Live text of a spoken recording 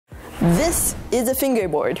This is a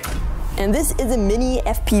fingerboard, and this is a mini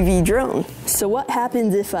FPV drone. So what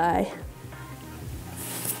happens if I...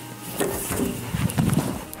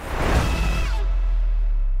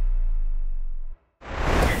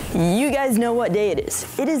 You guys know what day it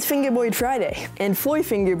is. It is Fingerboard Friday, and for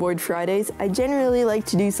Fingerboard Fridays, I generally like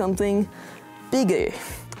to do something bigger.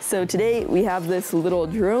 So today we have this little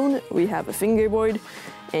drone, we have a fingerboard,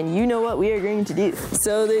 and you know what we are going to do.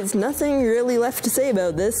 So there's nothing really left to say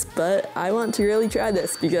about this, but I want to really try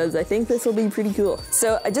this because I think this will be pretty cool.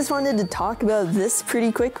 So I just wanted to talk about this pretty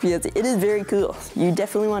quick because it is very cool. You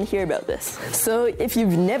definitely want to hear about this. So if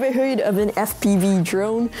you've never heard of an FPV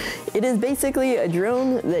drone, it is basically a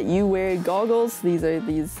drone that you wear goggles. These are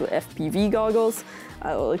these FPV goggles.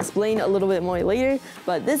 I will explain a little bit more later,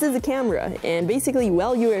 but this is a camera, and basically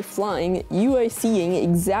while you are flying, you are seeing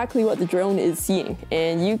exactly what the drone is seeing,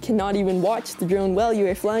 and you cannot even watch the drone while you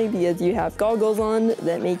are flying because you have goggles on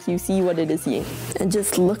that make you see what it is seeing. And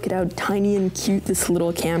just look at how tiny and cute this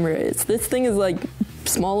little camera is. This thing is like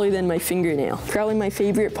smaller than my fingernail. Probably my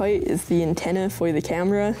favorite part is the antenna for the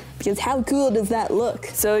camera, because how cool does that look?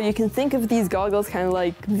 So you can think of these goggles kind of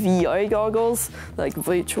like VR goggles, like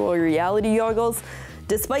virtual reality goggles.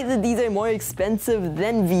 Despite that these are more expensive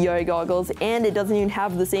than VR goggles, and it doesn't even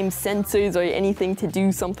have the same sensors or anything to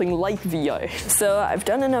do something like VR. So I've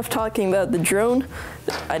done enough talking about the drone.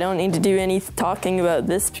 I don't need to do any talking about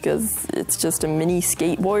this because it's just a mini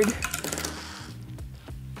skateboard.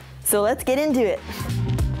 So let's get into it.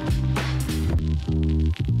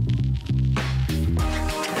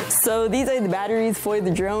 So these are the batteries for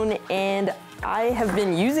the drone, and I have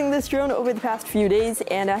been using this drone over the past few days,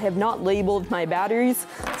 and I have not labeled my batteries,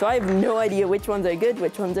 so I have no idea which ones are good,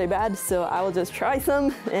 which ones are bad, so I will just try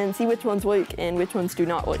some and see which ones work and which ones do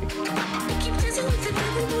not work.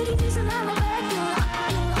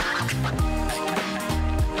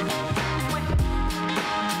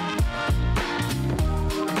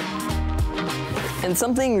 And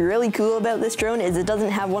something really cool about this drone is it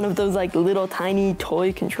doesn't have one of those like little tiny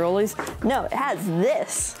toy controllers. No, it has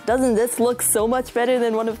this. Doesn't this look so much better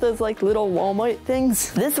than one of those like little Walmart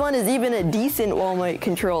things? This one is even a decent Walmart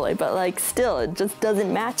controller, but like still, it just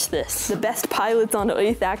doesn't match this. The best pilots on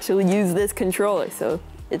Earth actually use this controller, so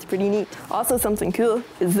it's pretty neat. Also something cool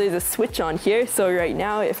is there's a switch on here, so right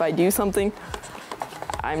now if I do something,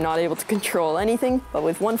 I'm not able to control anything, but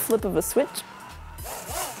with one flip of a switch,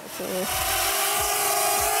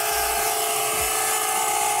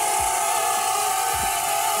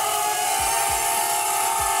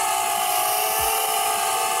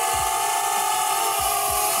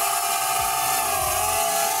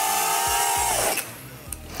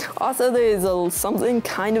 Also, there's something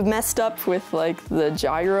kind of messed up with like the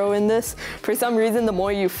gyro in this. For some reason, the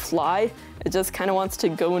more you fly, it just kind of wants to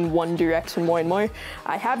go in one direction more and more.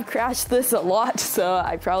 I have crashed this a lot, so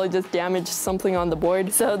I probably just damaged something on the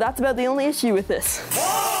board. So that's about the only issue with this.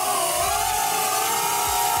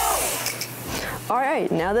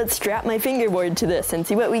 Alright, now let's strap my fingerboard to this and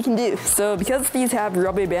see what we can do. So because these have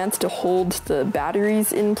rubber bands to hold the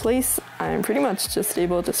batteries in place, I'm pretty much just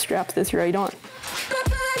able to strap this right on.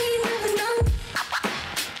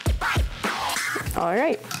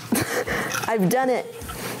 Alright, I've done it.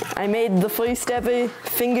 I made the first ever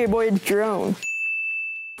fingerboard drone.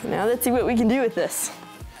 Now let's see what we can do with this.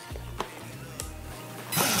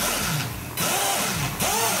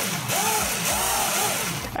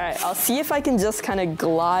 Alright, I'll see if I can just kind of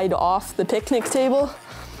glide off the picnic table.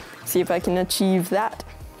 See if I can achieve that.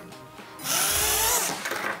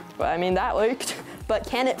 Well, I mean, that worked. But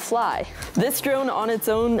can it fly? This drone on its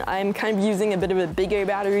own, I'm kind of using a bit of a bigger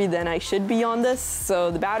battery than I should be on this, so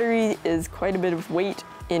the battery is quite a bit of weight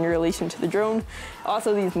in relation to the drone.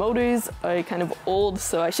 Also, these motors are kind of old,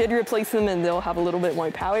 so I should replace them and they'll have a little bit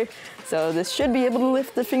more power. So this should be able to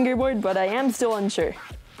lift the fingerboard, but I am still unsure.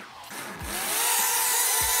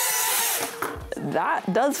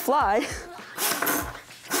 That does fly.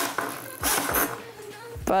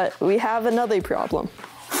 But we have another problem.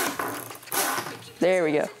 There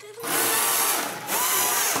we go.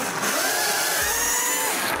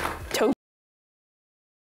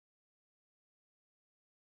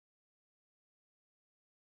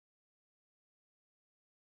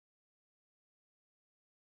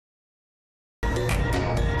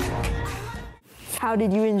 How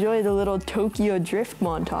did you enjoy the little Tokyo drift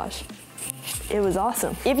montage? It was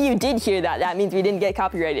awesome. If you did hear that, that means we didn't get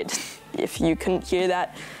copyrighted. If you couldn't hear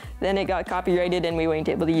that, then it got copyrighted and we weren't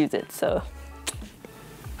able to use it, so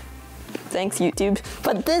thanks, YouTube.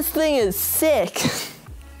 But this thing is sick.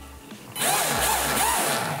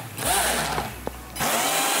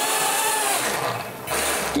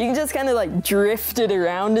 You can just kind of like drift it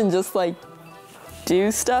around and just like do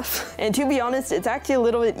stuff. And to be honest, it's actually a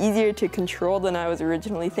little bit easier to control than I was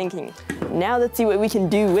originally thinking. Now let's see what we can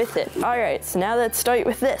do with it. All right, so now let's start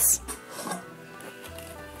with this.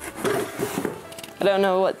 I don't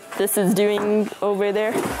know what this is doing over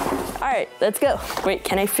there. All right, let's go. Wait,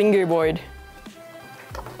 can I fingerboard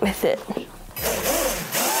with it?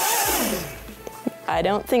 I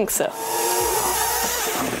don't think so.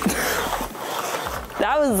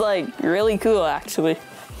 That was like really cool, actually.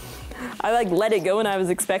 I like let it go and I was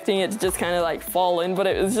expecting it to just kind of like fall in, but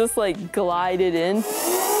it was just like glided in.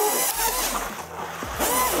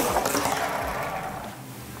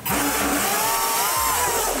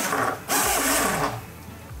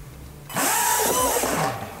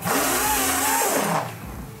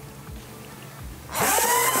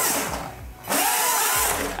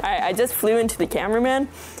 I just flew into the cameraman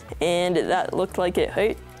and that looked like it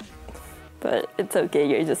hurt, but it's okay,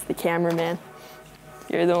 you're just the cameraman.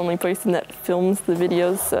 You're the only person that films the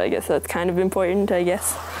videos, so I guess that's kind of important, I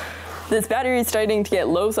guess. This battery is starting to get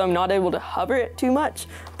low, so I'm not able to hover it too much,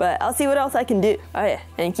 but I'll see what else I can do. Oh yeah,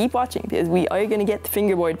 and keep watching because we are gonna get the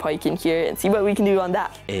fingerboard pike in here and see what we can do on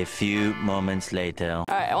that. A few moments later. All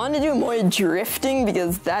right, I want to do more drifting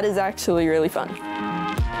because that is actually really fun.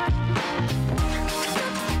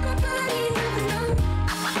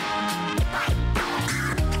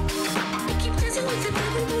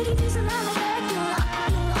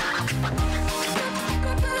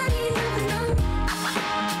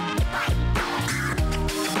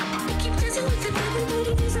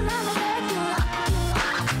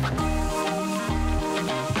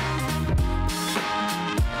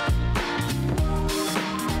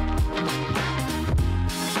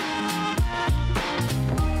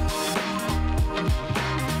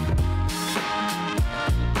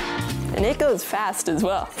 And it goes fast as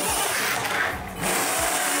well.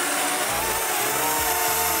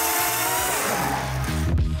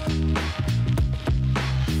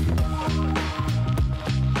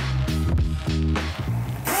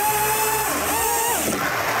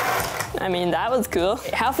 I mean, that was cool.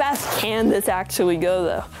 How fast can this actually go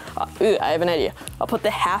though? Ooh, I have an idea. I'll put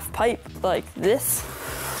the half pipe like this,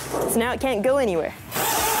 so now it can't go anywhere.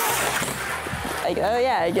 Like, oh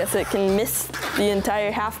yeah, I guess it can miss the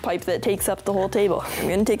entire half pipe that takes up the whole table. I'm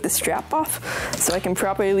gonna take the strap off so I can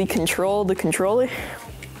properly control the controller.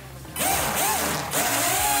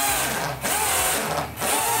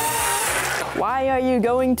 Why are you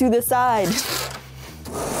going to the side?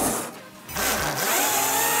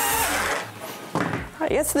 I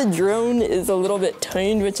guess the drone is a little bit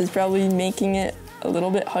toned, which is probably making it a little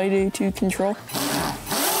bit harder to control.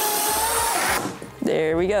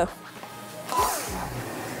 There we go.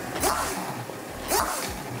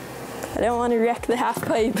 I don't want to wreck the half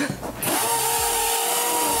pipe.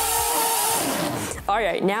 All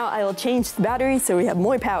right, now I will change the battery so we have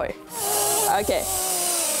more power. Okay.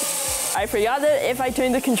 I forgot that if I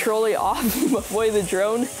turn the controller off before the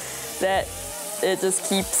drone, that it just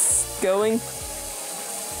keeps going.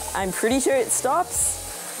 I'm pretty sure it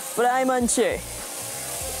stops, but I'm unsure.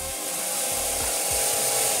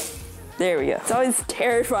 There we go. It's always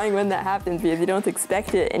terrifying when that happens because you don't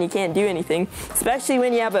expect it and you can't do anything, especially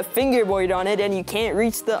when you have a fingerboard on it and you can't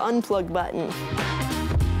reach the unplug button.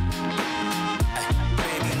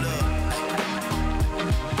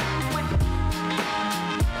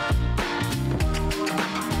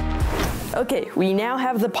 Okay, we now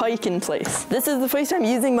have the pike in place. This is the first time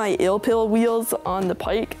using my ill-pill wheels on the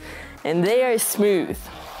pike, and they are smooth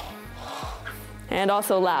and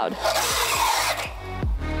also loud.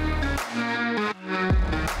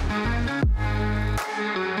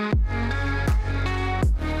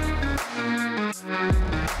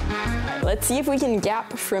 Let's see if we can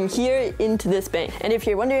gap from here into this bank. And if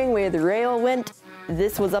you're wondering where the rail went,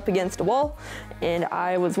 this was up against a wall and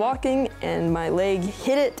I was walking and my leg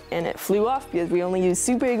hit it and it flew off because we only use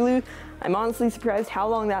super glue. I'm honestly surprised how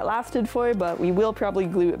long that lasted for, but we will probably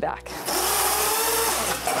glue it back.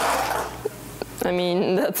 I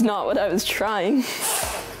mean, that's not what I was trying.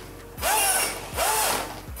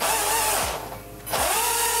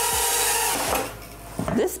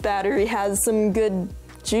 This battery has some good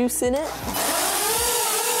juice in it.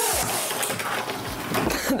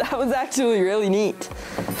 That was actually really neat.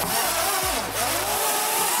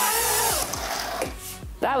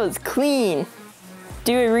 That was clean.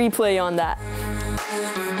 Do a replay on that.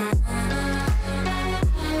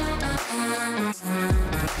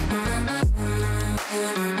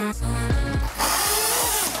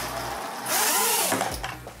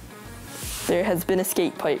 There has been a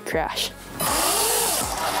skate park crash.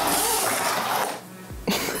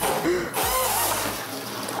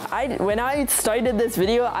 when I started this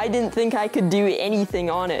video, I didn't think I could do anything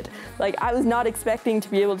on it. Like, I was not expecting to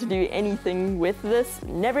be able to do anything with this.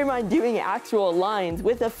 Never mind doing actual lines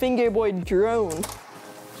with a fingerboard drone.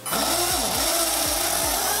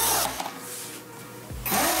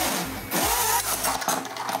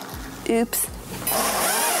 Oops.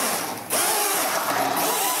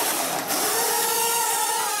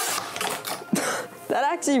 That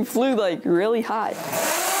actually flew like really high.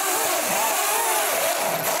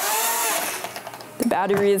 The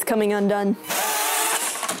battery is coming undone.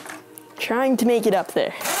 Trying to make it up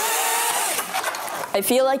there. I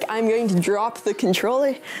feel like I'm going to drop the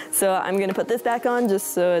controller, so I'm gonna put this back on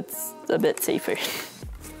just so it's a bit safer.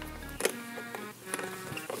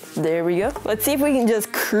 There we go. Let's see if we can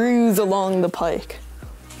just cruise along the pike.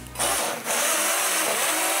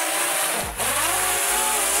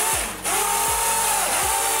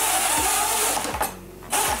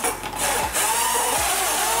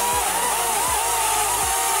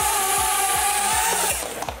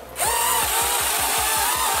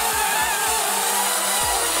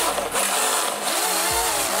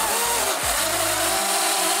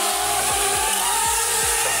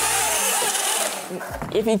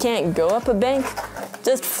 If you can't go up a bank,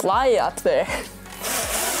 just fly up there.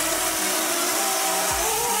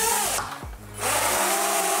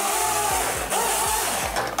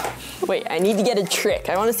 Wait, I need to get a trick.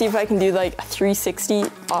 I want to see if I can do like a 360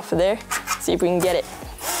 off of there. See if we can get it.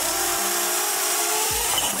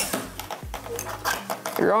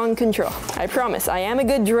 Wrong control. I promise, I am a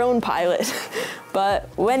good drone pilot. But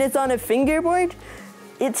when it's on a fingerboard,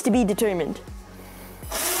 it's to be determined.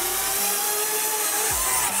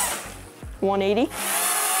 180.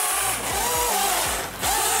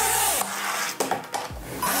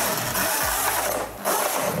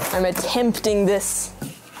 I'm attempting this.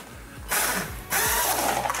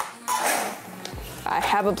 I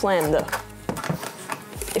have a plan though.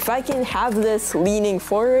 If I can have this leaning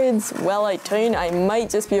forwards while I turn, I might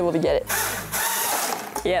just be able to get it.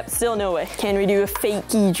 Yep, still no way. Can we do a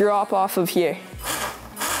fakey drop off of here?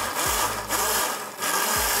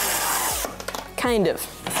 Kind of.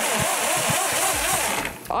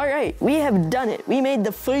 All right, we have done it. We made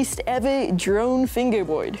the first ever drone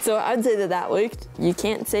fingerboard. So I'd say that that worked. You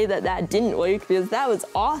can't say that that didn't work because that was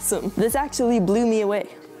awesome. This actually blew me away.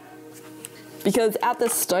 Because at the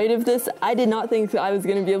start of this, I did not think that I was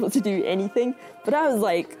gonna be able to do anything, but I was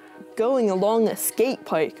like going along a skate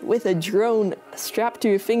park with a drone strapped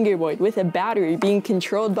to a fingerboard with a battery being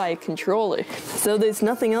controlled by a controller. So there's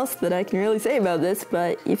nothing else that I can really say about this,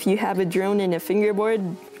 but if you have a drone and a fingerboard,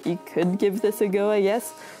 you could give this a go, I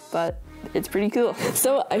guess, but it's pretty cool.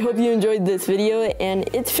 So I hope you enjoyed this video, and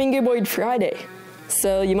it's Fingerboard Friday.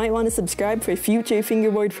 So you might want to subscribe for future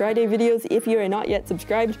Fingerboard Friday videos if you are not yet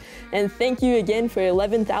subscribed. And thank you again for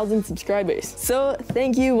 11,000 subscribers. So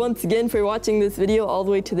thank you once again for watching this video all the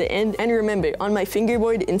way to the end. And remember, on my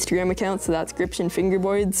Fingerboard Instagram account, so that's Gripsion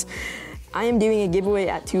Fingerboards, I am doing a giveaway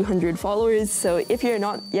at 200 followers, so if you're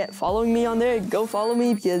not yet following me on there, go follow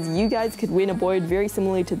me because you guys could win a board very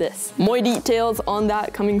similar to this. More details on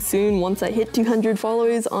that coming soon once I hit 200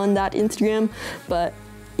 followers on that Instagram, but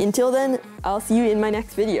until then, I'll see you in my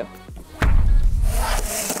next video.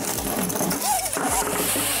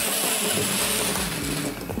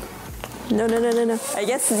 No. I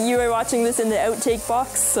guess you are watching this in the outtake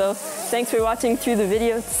box, so thanks for watching through the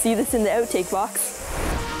video to see this in the outtake box.